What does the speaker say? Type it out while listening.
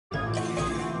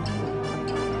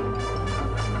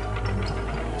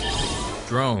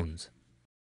drones.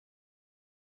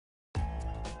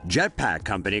 Jetpack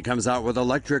company comes out with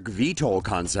electric VTOL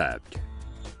concept.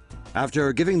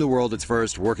 After giving the world its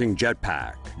first working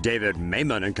jetpack, David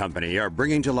Mayman and company are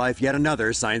bringing to life yet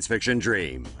another science fiction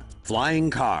dream: flying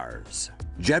cars.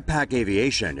 Jetpack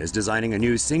Aviation is designing a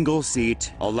new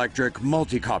single-seat electric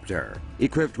multicopter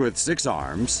equipped with 6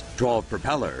 arms, 12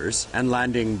 propellers, and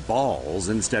landing balls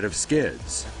instead of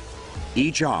skids.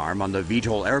 Each arm on the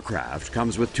VTOL aircraft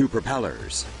comes with 2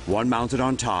 propellers, one mounted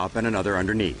on top and another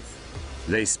underneath.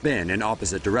 They spin in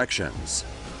opposite directions.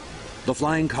 The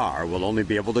flying car will only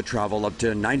be able to travel up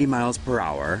to 90 miles per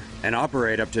hour and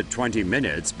operate up to 20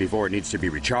 minutes before it needs to be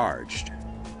recharged.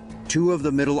 2 of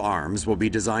the middle arms will be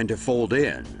designed to fold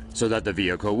in so that the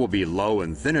vehicle will be low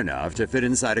and thin enough to fit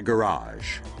inside a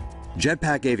garage.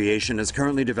 Jetpack Aviation is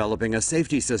currently developing a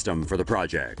safety system for the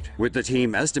project, with the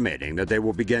team estimating that they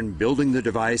will begin building the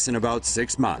device in about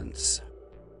 6 months.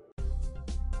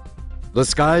 The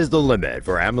sky's the limit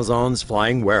for Amazon's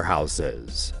flying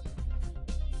warehouses.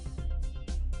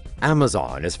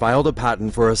 Amazon has filed a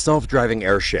patent for a self-driving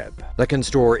airship that can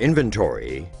store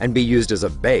inventory and be used as a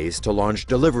base to launch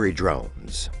delivery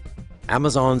drones.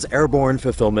 Amazon's airborne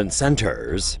fulfillment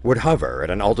centers would hover at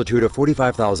an altitude of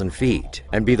 45,000 feet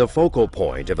and be the focal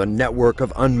point of a network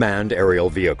of unmanned aerial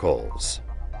vehicles.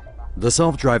 The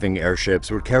self-driving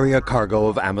airships would carry a cargo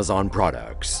of Amazon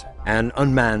products and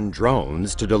unmanned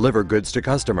drones to deliver goods to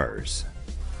customers.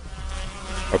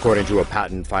 According to a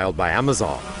patent filed by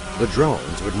Amazon, the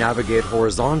drones would navigate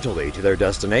horizontally to their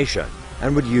destination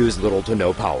and would use little to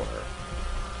no power.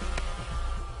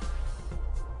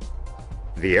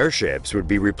 The airships would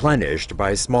be replenished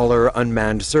by smaller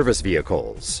unmanned service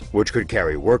vehicles, which could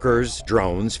carry workers,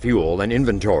 drones, fuel, and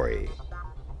inventory.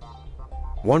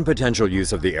 One potential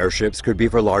use of the airships could be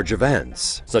for large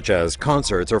events, such as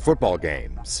concerts or football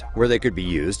games, where they could be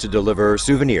used to deliver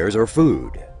souvenirs or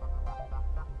food.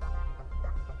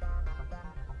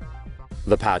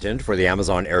 The patent for the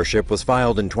Amazon airship was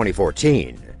filed in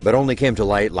 2014, but only came to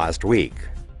light last week.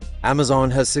 Amazon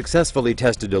has successfully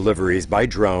tested deliveries by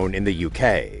drone in the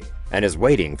UK and is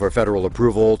waiting for federal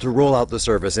approval to roll out the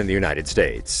service in the United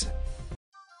States.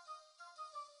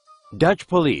 Dutch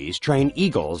police train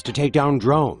eagles to take down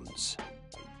drones.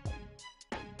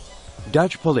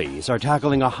 Dutch police are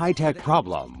tackling a high-tech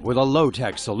problem with a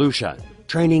low-tech solution,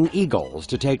 training eagles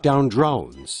to take down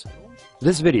drones.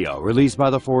 This video, released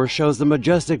by the force, shows the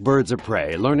majestic birds of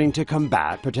prey learning to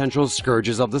combat potential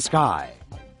scourges of the sky.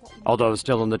 Although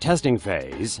still in the testing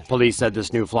phase, police said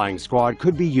this new flying squad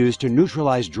could be used to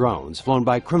neutralize drones flown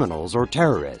by criminals or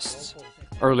terrorists.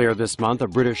 Earlier this month, a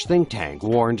British think tank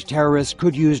warned terrorists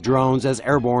could use drones as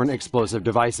airborne explosive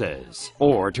devices,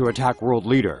 or to attack world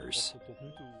leaders.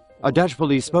 A Dutch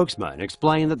police spokesman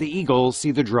explained that the eagles see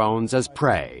the drones as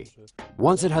prey.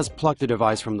 Once it has plucked the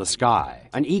device from the sky,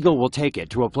 an eagle will take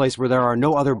it to a place where there are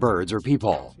no other birds or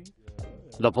people.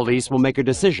 The police will make a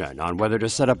decision on whether to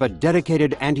set up a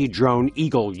dedicated anti-drone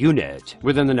eagle unit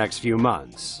within the next few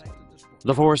months.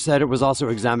 The force said it was also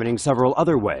examining several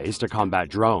other ways to combat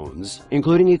drones,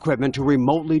 including equipment to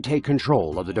remotely take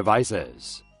control of the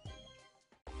devices.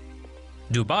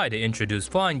 Dubai to introduce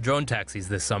flying drone taxis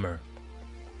this summer.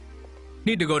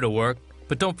 Need to go to work,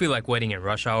 but don't feel like waiting in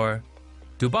rush hour?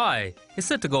 Dubai is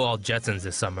set to go all Jetsons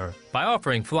this summer by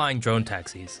offering flying drone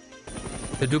taxis.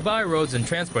 The Dubai Roads and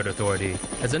Transport Authority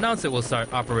has announced it will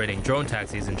start operating drone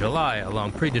taxis in July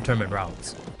along predetermined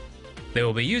routes. They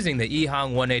will be using the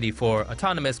EHang 184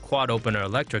 autonomous quad-opener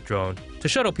electric drone to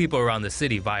shuttle people around the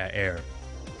city via air.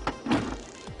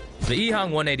 The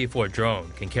EHang 184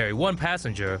 drone can carry 1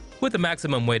 passenger with a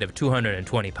maximum weight of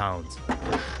 220 pounds.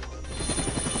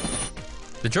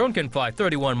 The drone can fly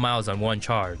 31 miles on one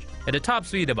charge at a top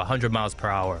speed of 100 miles per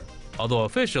hour, although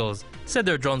officials said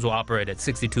their drones will operate at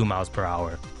 62 miles per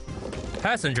hour.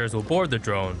 Passengers will board the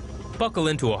drone, buckle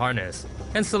into a harness,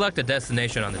 and select a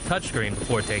destination on the touchscreen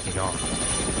before taking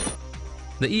off.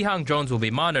 The EHang drones will be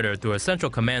monitored through a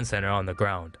central command center on the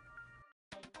ground.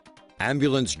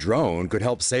 Ambulance drone could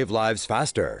help save lives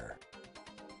faster.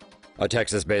 A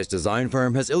Texas-based design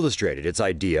firm has illustrated its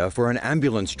idea for an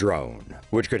ambulance drone,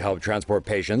 which could help transport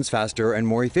patients faster and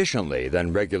more efficiently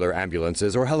than regular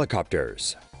ambulances or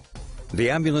helicopters.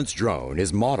 The ambulance drone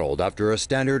is modeled after a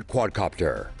standard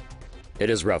quadcopter. It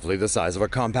is roughly the size of a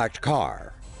compact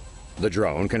car. The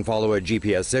drone can follow a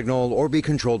GPS signal or be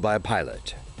controlled by a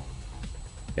pilot.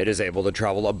 It is able to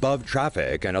travel above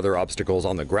traffic and other obstacles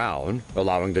on the ground,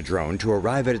 allowing the drone to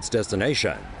arrive at its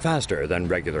destination faster than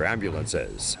regular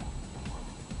ambulances.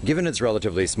 Given its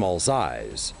relatively small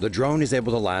size, the drone is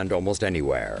able to land almost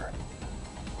anywhere.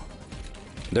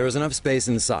 There is enough space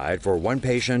inside for one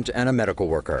patient and a medical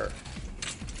worker.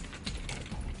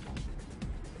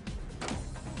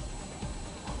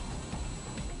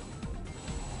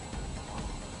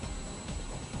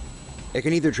 It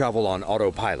can either travel on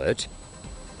autopilot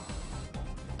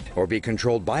or be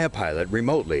controlled by a pilot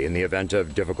remotely in the event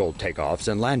of difficult takeoffs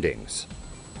and landings.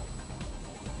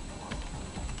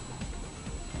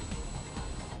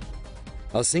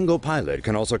 A single pilot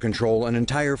can also control an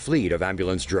entire fleet of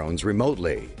ambulance drones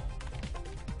remotely.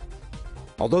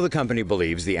 Although the company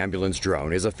believes the ambulance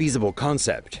drone is a feasible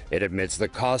concept, it admits the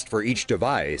cost for each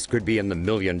device could be in the $1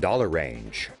 million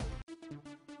range.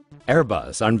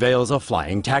 Airbus unveils a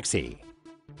flying taxi.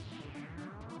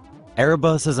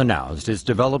 Airbus has announced its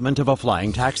development of a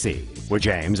flying taxi, which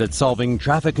aims at solving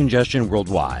traffic congestion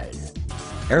worldwide.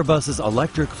 Airbus's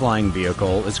electric flying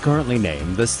vehicle is currently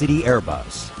named the City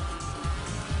Airbus.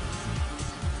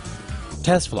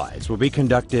 Test flights will be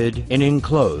conducted in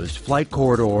enclosed flight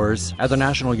corridors at the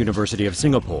National University of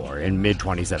Singapore in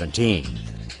mid-2017.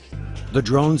 The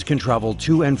drones can travel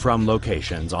to and from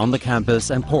locations on the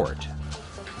campus and port.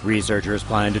 Researchers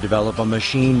plan to develop a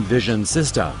machine vision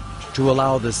system to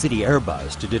allow the City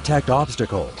Airbus to detect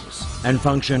obstacles and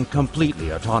function completely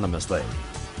autonomously.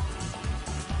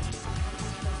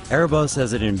 Airbus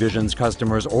says it envisions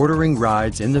customers ordering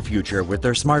rides in the future with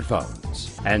their smartphones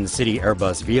and City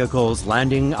Airbus vehicles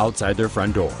landing outside their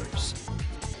front doors.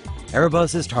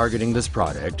 Airbus is targeting this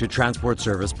product to transport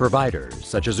service providers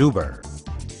such as Uber.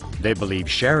 They believe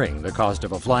sharing the cost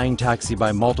of a flying taxi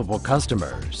by multiple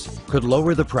customers could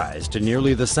lower the price to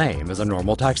nearly the same as a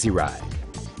normal taxi ride.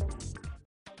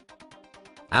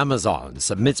 Amazon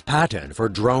submits patent for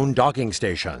drone docking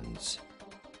stations.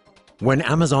 When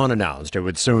Amazon announced it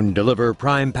would soon deliver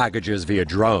Prime packages via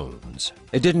drones,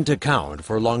 it didn't account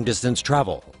for long-distance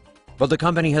travel. But the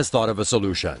company has thought of a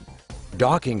solution: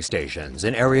 docking stations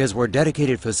in areas where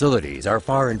dedicated facilities are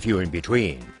far and few in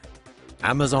between.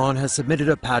 Amazon has submitted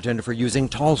a patent for using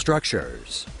tall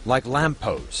structures, like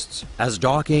lampposts, as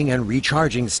docking and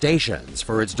recharging stations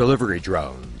for its delivery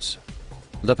drones.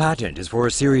 The patent is for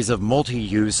a series of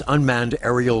multi-use unmanned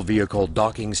aerial vehicle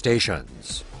docking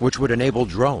stations, which would enable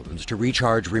drones to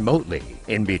recharge remotely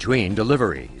in between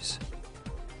deliveries.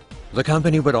 The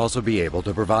company would also be able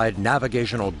to provide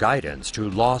navigational guidance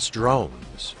to lost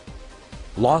drones.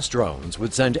 Lost drones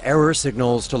would send error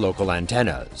signals to local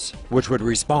antennas, which would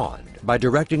respond by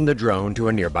directing the drone to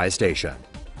a nearby station.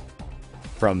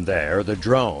 From there, the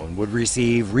drone would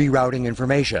receive rerouting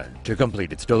information to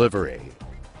complete its delivery.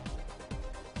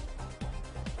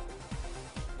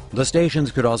 The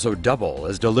stations could also double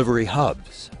as delivery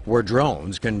hubs, where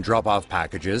drones can drop off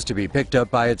packages to be picked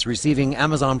up by its receiving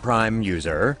Amazon Prime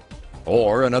user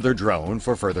or another drone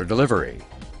for further delivery.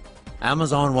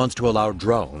 Amazon wants to allow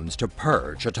drones to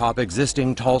perch atop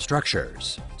existing tall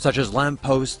structures, such as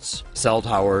lampposts, cell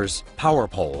towers, power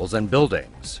poles, and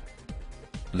buildings.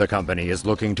 The company is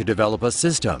looking to develop a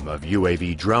system of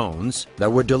UAV drones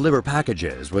that would deliver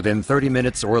packages within 30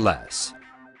 minutes or less.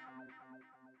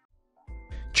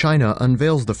 China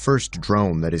unveils the first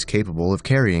drone that is capable of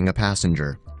carrying a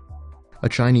passenger. A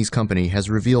Chinese company has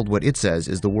revealed what it says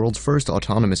is the world's first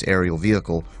autonomous aerial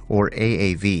vehicle, or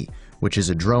AAV, which is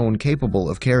a drone capable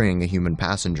of carrying a human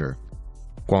passenger.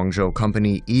 Guangzhou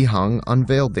company Yihang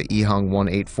unveiled the Yihang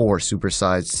 184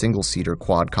 supersized single-seater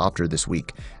quadcopter this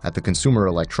week at the Consumer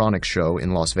Electronics Show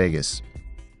in Las Vegas.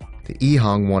 The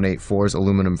Yihang 184's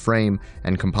aluminum frame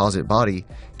and composite body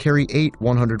carry 8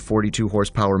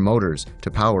 142-horsepower motors to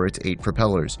power its 8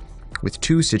 propellers, with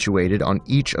 2 situated on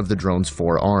each of the drone's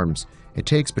 4 arms. It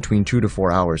takes between 2 to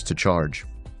 4 hours to charge.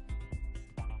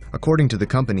 According to the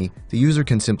company, the user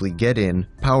can simply get in,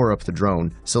 power up the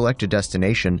drone, select a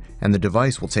destination, and the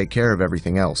device will take care of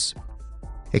everything else.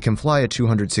 It can fly a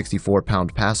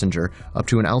 264-pound passenger up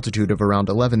to an altitude of around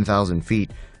 11,000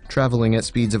 feet, traveling at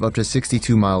speeds of up to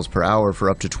 62 miles per hour for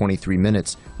up to 23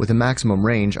 minutes, with a maximum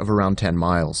range of around 10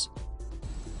 miles.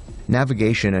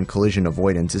 Navigation and collision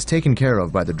avoidance is taken care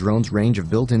of by the drone's range of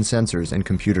built-in sensors and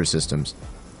computer systems.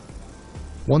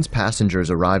 Once passengers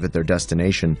arrive at their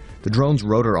destination, the drone's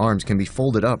rotor arms can be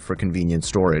folded up for convenient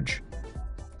storage.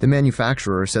 The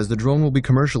manufacturer says the drone will be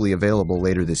commercially available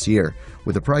later this year,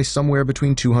 with a price somewhere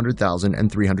between $200,000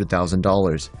 and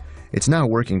 $300,000. It's now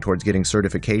working towards getting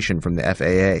certification from the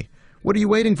FAA. What are you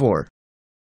waiting for?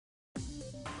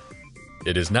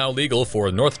 It is now legal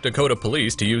for North Dakota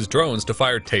police to use drones to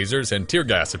fire tasers and tear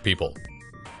gas at people.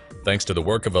 Thanks to the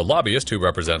work of a lobbyist who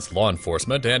represents law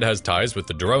enforcement and has ties with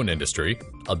the drone industry,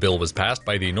 a bill was passed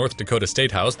by the North Dakota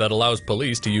State House that allows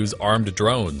police to use armed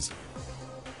drones.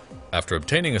 After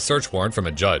obtaining a search warrant from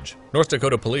a judge, North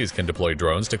Dakota police can deploy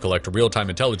drones to collect real-time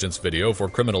intelligence video for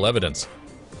criminal evidence.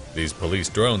 These police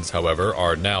drones, however,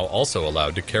 are now also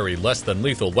allowed to carry less than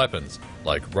lethal weapons,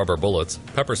 like rubber bullets,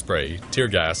 pepper spray, tear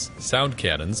gas, sound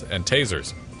cannons, and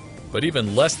tasers. But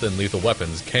even less than lethal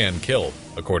weapons can kill.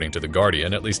 According to The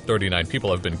Guardian, at least 39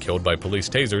 people have been killed by police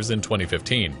tasers in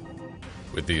 2015.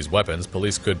 With these weapons,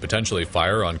 police could potentially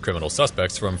fire on criminal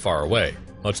suspects from far away,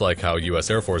 much like how U.S.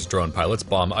 Air Force drone pilots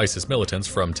bomb ISIS militants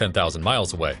from 10,000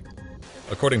 miles away.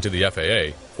 According to the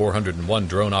FAA, 401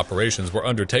 drone operations were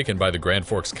undertaken by the Grand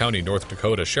Forks County, North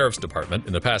Dakota Sheriff's Department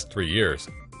in the past 3 years.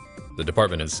 The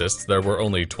department insists there were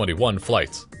only 21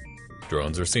 flights.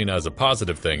 Drones are seen as a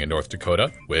positive thing in North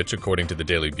Dakota, which, according to the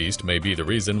Daily Beast, may be the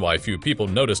reason why few people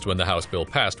noticed when the House bill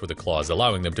passed with a clause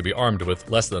allowing them to be armed with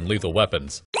less than lethal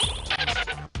weapons.